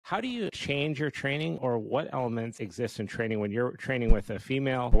how do you change your training, or what elements exist in training when you're training with a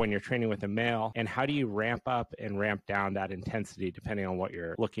female or when you're training with a male? And how do you ramp up and ramp down that intensity depending on what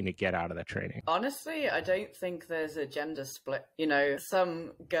you're looking to get out of the training? Honestly, I don't think there's a gender split. You know,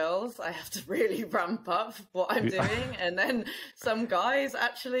 some girls, I have to really ramp up what I'm doing. And then some guys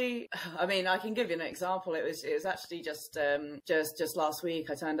actually, I mean, I can give you an example. It was actually just last week,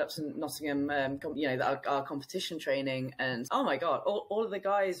 I turned up to Nottingham, our competition training, and oh my God, all of the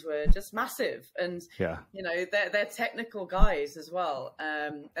guys were just massive. And, you know, they're technical guys as well.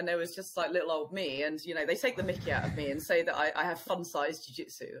 And there was just like little old me, and, you know, they take the mickey out of me and say that I have fun-sized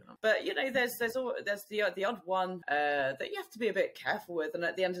jiu-jitsu. But, you know, there's the odd one that you have to be a bit careful with. And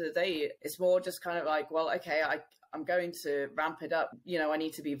at the end of the day, it's more just kind of like, well, okay, I'm going to ramp it up. You know, I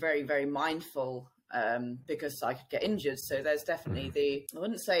need to be very, very mindful because I could get injured. So there's definitely I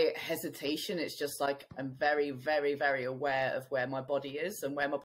wouldn't say hesitation. It's just like I'm very, very, very aware of where my body is and where my